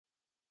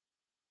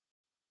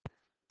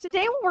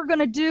Today what we're going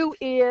to do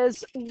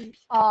is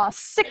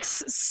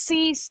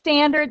 6C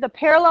standard, the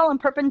parallel and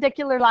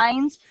perpendicular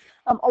lines.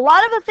 A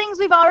lot of the things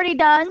we've already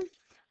done.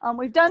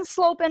 We've done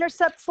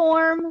slope-intercept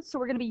form, so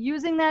we're going to be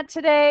using that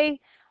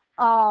today.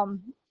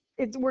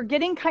 We're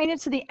getting kind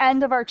of to the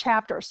end of our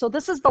chapter. So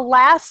this is the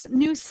last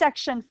new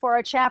section for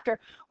our chapter.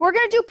 We're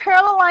going to do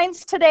parallel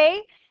lines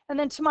today, and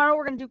then tomorrow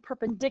we're going to do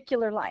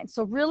perpendicular lines.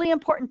 So really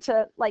important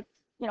to, like,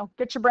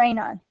 get your brain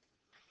on.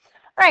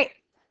 All right.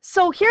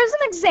 So here's an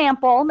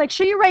example. Make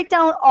sure you write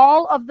down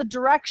all of the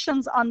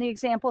directions on the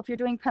example if you're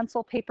doing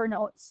pencil paper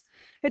notes.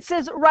 It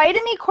says, write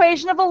an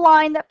equation of a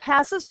line that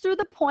passes through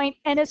the point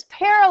and is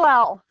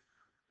parallel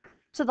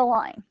to the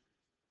line.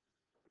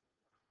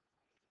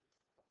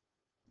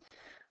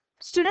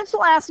 Students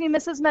will ask me,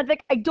 Mrs. Medvick,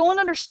 I don't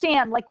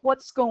understand, like,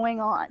 what's going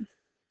on,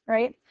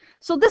 right?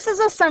 So this is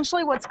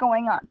essentially what's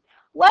going on.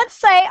 Let's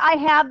say I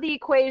have the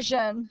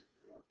equation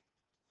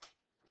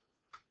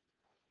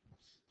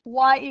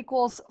y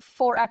equals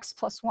 4x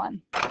plus 1.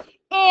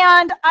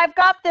 And I've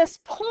got this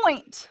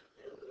point,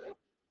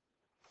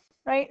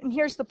 right? And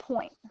here's the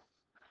point.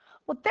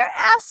 What they're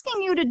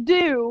asking you to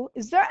do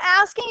is they're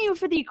asking you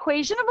for the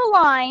equation of a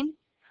line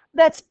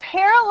that's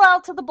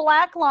parallel to the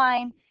black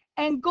line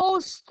and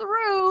goes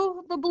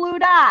through the blue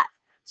dot.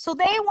 So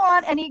they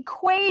want an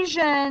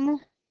equation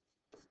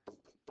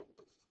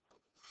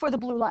for the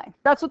blue line.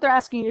 That's what they're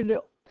asking you to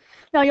do.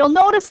 Now, you'll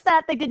notice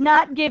that they did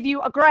not give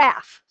you a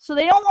graph. So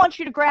they don't want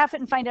you to graph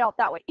it and find it out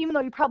that way, even though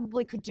you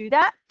probably could do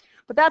that.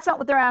 But that's not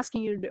what they're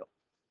asking you to do.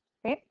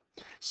 Okay?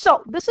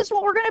 So this is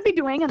what we're going to be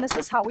doing, and this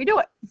is how we do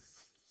it.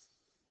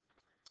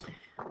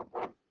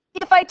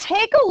 If I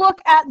take a look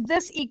at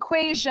this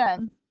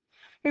equation,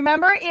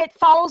 remember it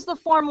follows the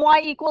form y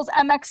equals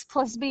mx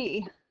plus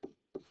b.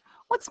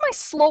 What's my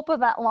slope of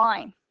that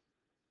line?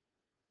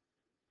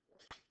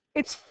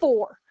 It's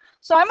 4.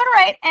 So I'm going to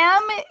write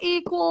m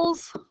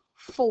equals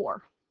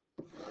 4.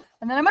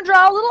 And then I'm going to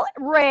draw a little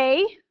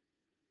ray,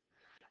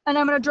 and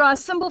I'm going to draw a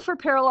symbol for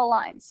parallel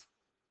lines.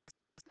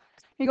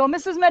 You go,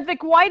 Mrs.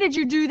 Medvick, why did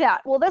you do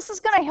that? Well, this is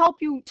going to help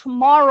you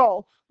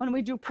tomorrow when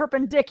we do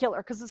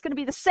perpendicular, because it's going to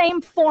be the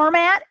same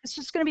format. It's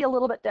just going to be a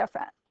little bit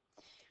different,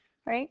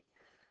 right?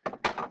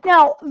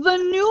 Now, the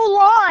new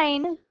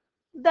line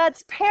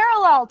that's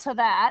parallel to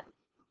that,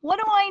 what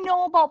do I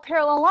know about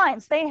parallel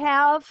lines? They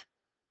have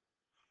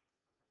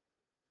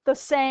the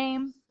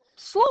same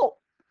slope.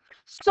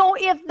 So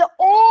if the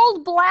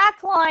old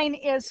black line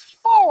is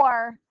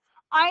 4,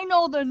 I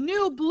know the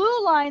new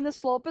blue line, the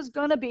slope is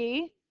going to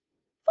be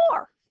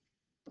 4.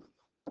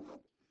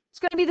 It's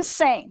going to be the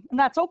same, and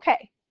that's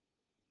okay.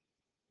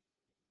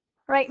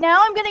 Right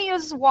now, I'm going to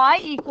use y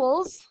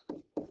equals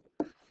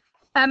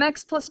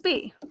mx plus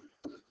b.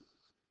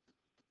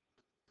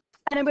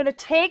 And I'm going to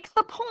take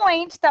the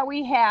point that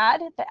we had,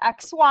 the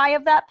xy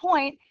of that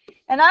point,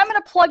 and I'm going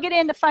to plug it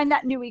in to find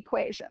that new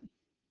equation.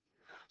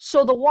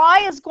 So the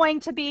y is going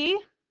to be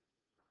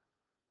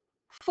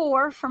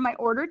 4 for my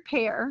ordered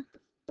pair.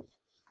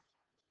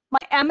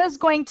 My m is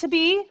going to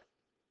be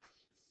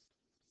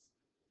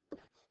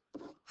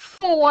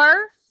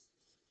 4,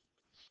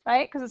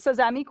 right? Because it says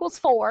m equals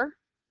 4.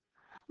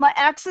 My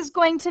x is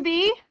going to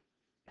be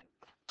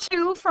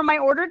 2 for my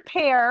ordered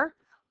pair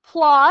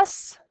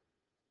plus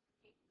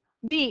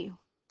b.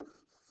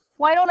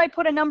 Why don't I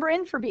put a number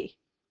in for b?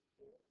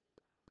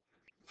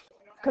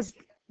 Because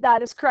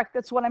that is correct.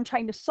 That's what I'm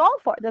trying to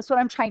solve for. That's what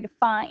I'm trying to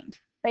find,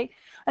 right?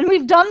 And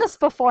we've done this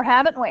before,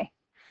 haven't we?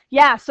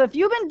 Yeah, so if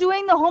you've been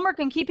doing the homework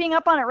and keeping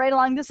up on it right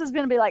along, this is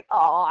going to be like,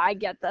 oh, I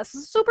get this.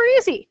 This is super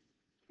easy,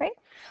 right?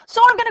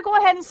 So I'm going to go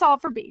ahead and solve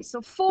for b.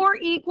 So 4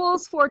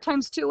 equals 4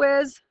 times 2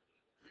 is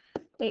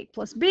 8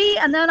 plus b.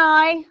 And then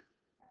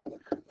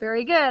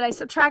very good, I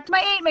subtract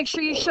my 8. Make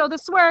sure you show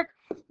this work.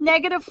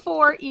 Negative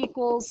 4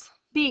 equals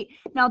b.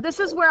 Now, this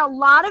is where a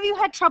lot of you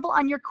had trouble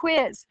on your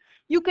quiz.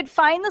 You could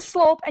find the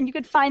slope and you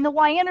could find the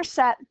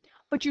y-intercept,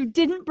 but you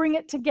didn't bring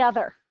it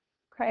together,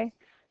 okay?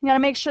 You got to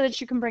make sure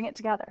that you can bring it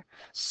together.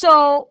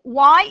 So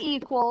y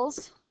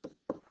equals,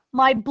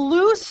 my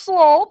blue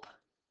slope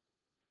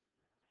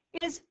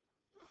is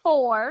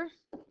 4x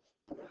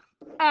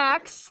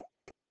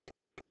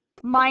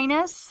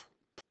minus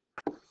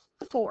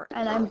 4,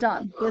 and I'm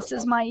done. This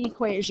is my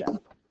equation.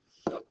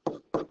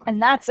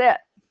 And that's it.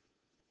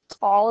 That's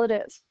all it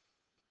is.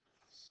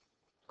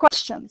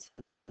 Questions?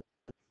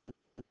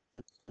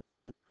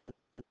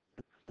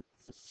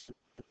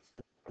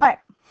 All right,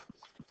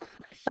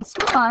 let's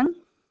move on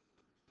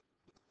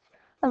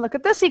and look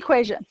at this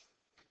equation.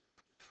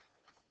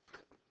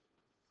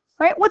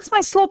 All right, what's my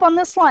slope on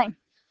this line?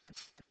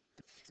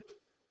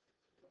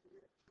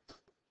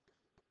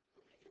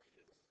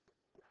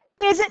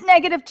 Is it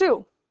negative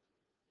 2?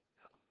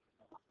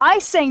 I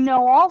say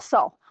no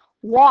also.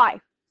 Why?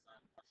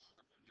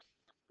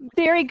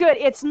 Very good.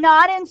 It's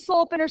not in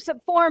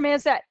slope-intercept form,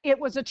 is it? It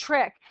was a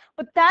trick.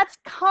 But that's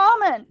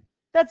common.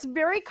 That's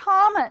very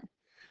common.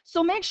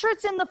 So make sure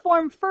it's in the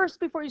form first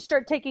before you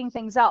start taking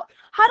things out.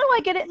 How do I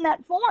get it in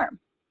that form?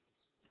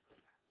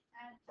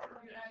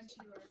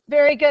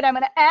 Very good. I'm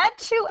going to add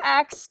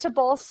 2x to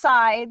both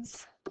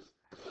sides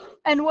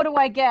And what do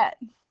I get?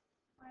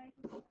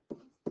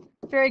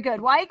 Very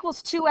good. Y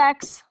equals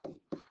 2x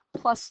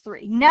plus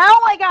 3. Now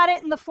I got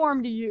it in the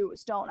form to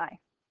use, don't I?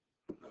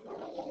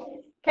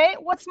 Okay,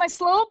 what's my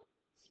slope?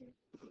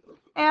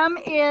 M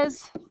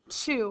is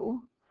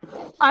 2.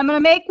 I'm going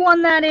to make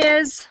one that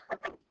is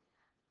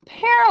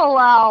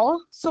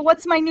parallel. So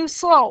what's my new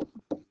slope?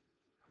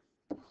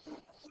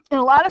 And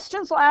a lot of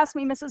students will ask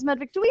me, Mrs.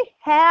 Medvick, do we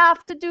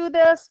have to do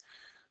this?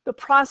 The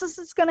process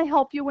is going to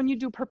help you when you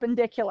do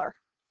perpendicular,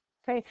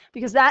 okay?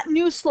 Because that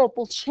new slope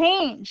will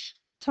change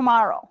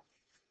tomorrow,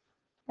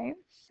 okay?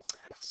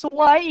 So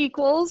y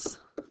equals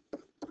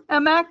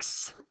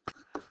mx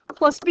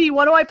plus b.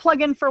 What do I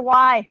plug in for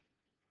y?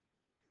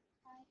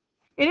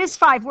 It is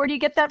 5. Where do you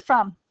get that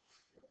from?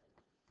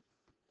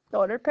 The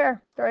ordered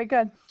pair. Very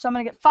good. So I'm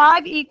going to get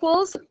 5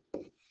 equals,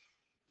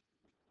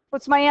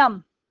 what's my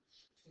m?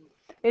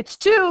 It's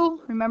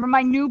 2. Remember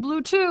my new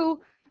blue 2.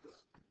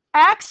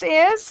 X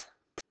is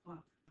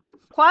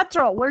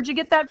quattro. Where'd you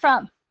get that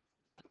from?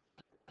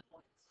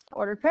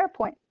 Ordered pair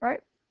point, right?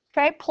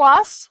 Okay,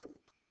 plus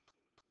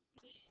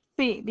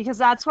b, because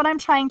that's what I'm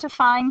trying to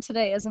find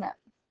today, isn't it?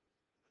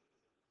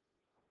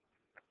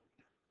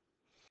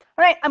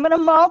 All right, I'm going to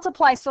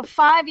multiply. So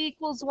 5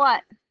 equals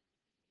what?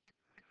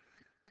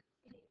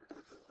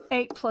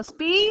 8 plus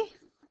b.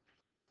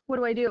 What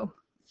do I do?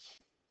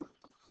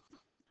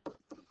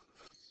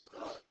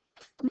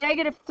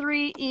 Negative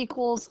 3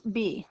 equals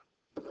b.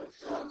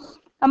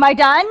 Am I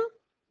done?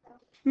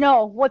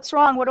 No. What's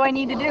wrong? What do I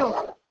need to do?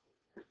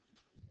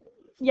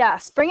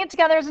 Yes, bring it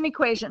together as an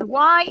equation.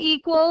 Y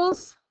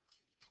equals.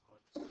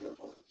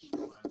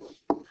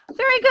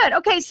 Very good.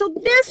 Okay, so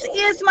this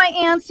is my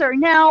answer.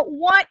 Now,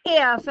 what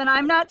if, and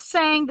I'm not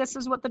saying this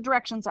is what the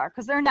directions are,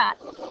 because they're not.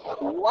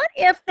 What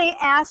if they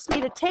asked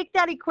me to take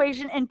that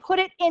equation and put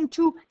it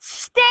into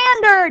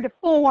standard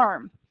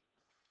form,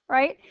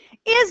 right?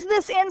 Is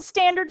this in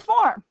standard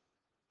form?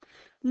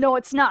 No,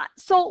 it's not.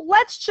 So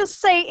let's just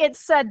say it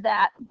said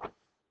that.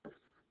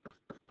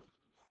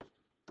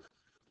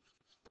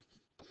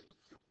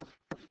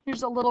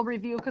 Here's a little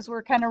review because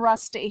we're kind of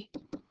rusty,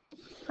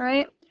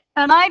 right?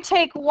 And I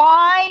take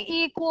y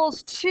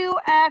equals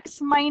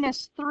 2x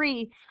minus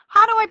 3.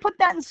 How do I put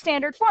that in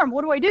standard form?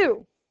 What do I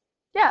do?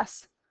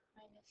 Yes.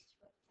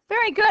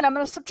 Very good. I'm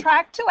going to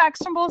subtract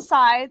 2x from both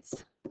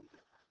sides.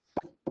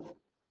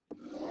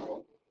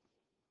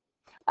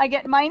 I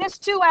get minus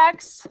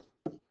 2x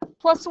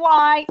plus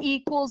y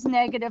equals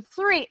negative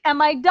 3.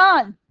 Am I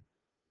done?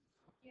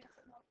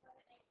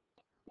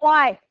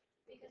 Why?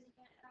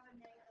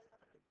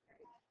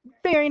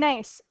 Very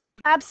nice.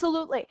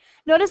 Absolutely.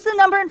 Notice the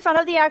number in front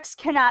of the x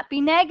cannot be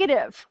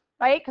negative,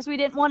 right? Because we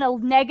didn't want a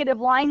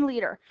negative line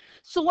leader.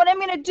 So what I'm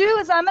going to do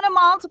is I'm going to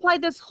multiply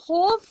this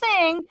whole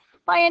thing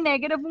by a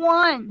negative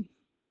 1.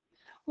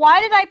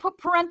 Why did I put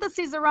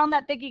parentheses around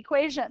that big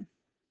equation?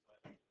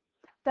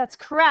 That's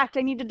correct.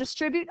 I need to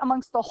distribute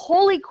amongst the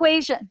whole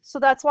equation. So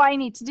that's why I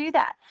need to do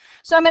that.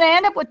 So I'm going to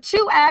end up with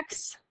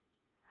 2x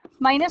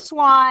minus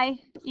y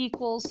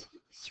equals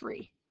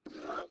 3.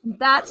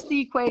 That's the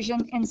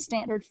equation in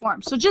standard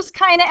form. So just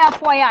kind of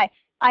FYI,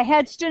 I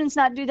had students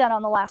not do that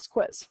on the last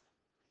quiz.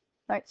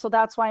 Right, so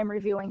that's why I'm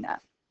reviewing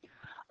that.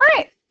 All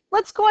right,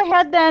 let's go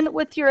ahead then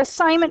with your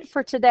assignment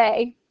for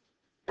today.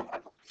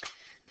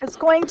 It's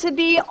going to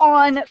be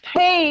on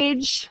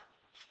page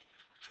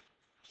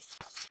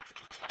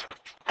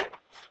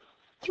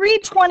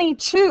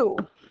 322.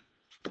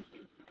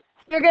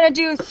 You're going to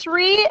do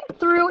 3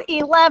 through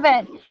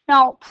 11.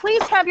 Now,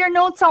 please have your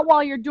notes out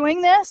while you're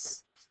doing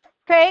this,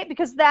 okay?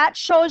 Because that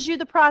shows you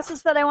the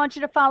process that I want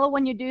you to follow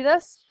when you do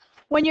this.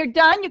 When you're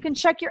done, you can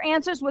check your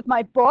answers with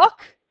my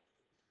book,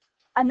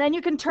 and then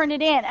you can turn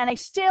it in. And I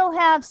still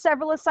have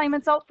several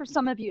assignments out for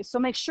some of you, so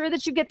make sure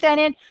that you get that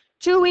in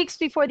 2 weeks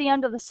before the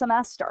end of the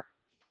semester.